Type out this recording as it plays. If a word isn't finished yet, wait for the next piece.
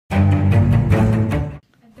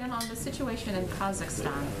the situation in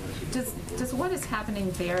Kazakhstan, does what is happening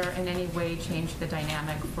there in any way change the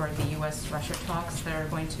dynamic for the U.S.-Russia talks that are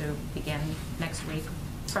going to begin next week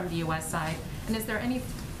from the U.S. side? And is there any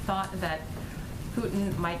thought that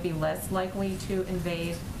Putin might be less likely to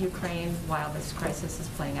invade Ukraine while this crisis is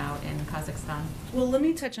playing out in Kazakhstan? Well, let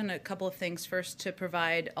me touch on a couple of things first to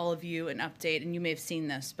provide all of you an update, and you may have seen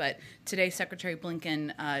this, but today Secretary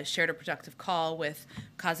Blinken shared a productive call with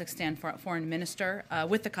Kazakhstan foreign minister,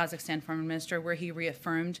 where he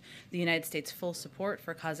reaffirmed the United States' full support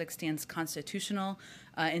for Kazakhstan's constitutional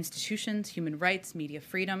institutions, human rights, media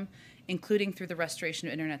freedom, including through the restoration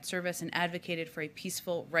of internet service, and advocated for a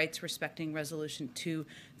peaceful, rights-respecting resolution to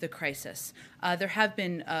the crisis. There have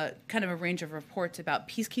been kind of a range of reports about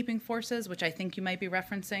peacekeeping forces, which I think you might be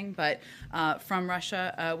referencing, but from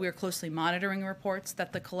Russia, we are closely monitoring reports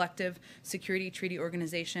that the Collective Security Treaty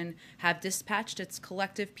Organization have dispatched its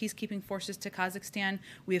collective peacekeeping forces to Kazakhstan.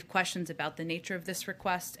 We have questions about the nature of this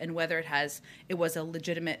request and whether it was a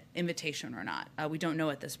legitimate invitation or not. We don't know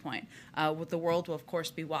at this point. The world will, of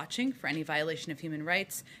course, be watching for any violation of human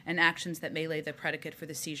rights and actions that may lay the predicate for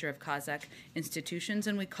the seizure of Kazakh institutions,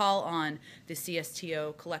 and we call on the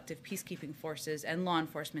CSTO, collective peacekeeping forces, and law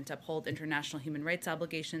enforcement to uphold international human rights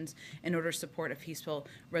obligations in order to support a peaceful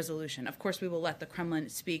resolution. Of course, we will let the Kremlin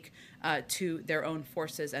speak to their own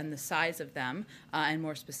forces and the size of them and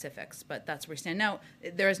more specifics, but that's where we stand. Now,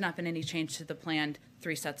 there has not been any change to the planned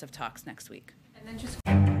 3 sets of talks next week. And then just